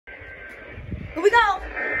Here we go.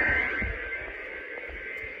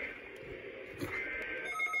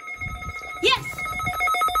 Yes.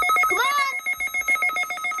 Come on.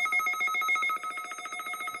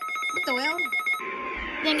 What the hell?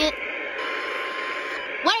 Dang it.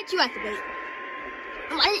 Why didn't you activate?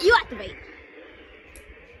 Why didn't you activate?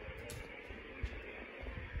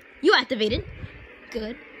 You activated.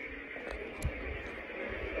 Good.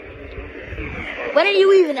 Why didn't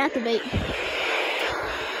you even activate?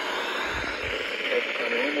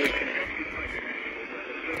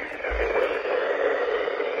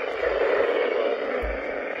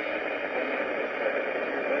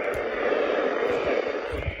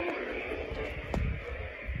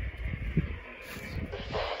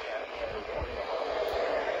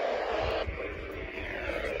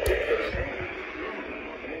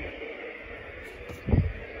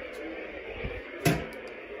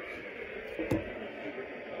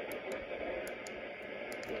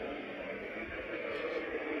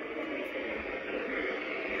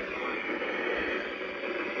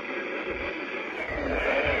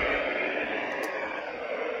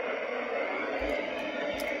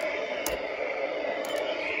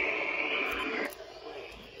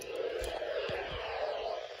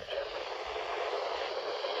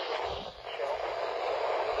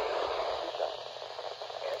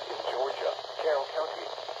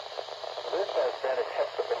 This has been a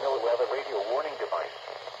test of the NOAA radio warning device.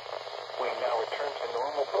 We now return to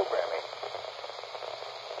normal programming.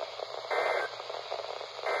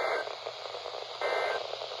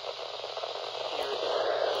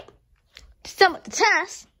 Some of the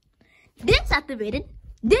tests. This activated.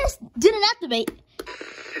 This didn't activate.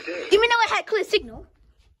 Even though it had clear signal.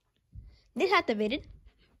 This activated.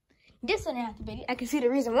 This one activated. I can see the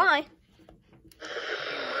reason why.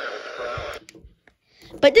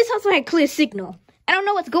 But this also had clear signal. I don't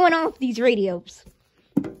know what's going on with these radios.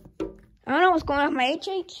 I don't know what's going on with my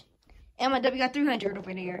HH and my WR300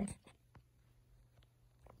 over there.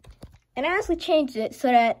 And I actually changed it so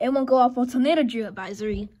that it won't go off on tornado drill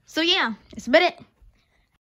advisory. So yeah, that's about it.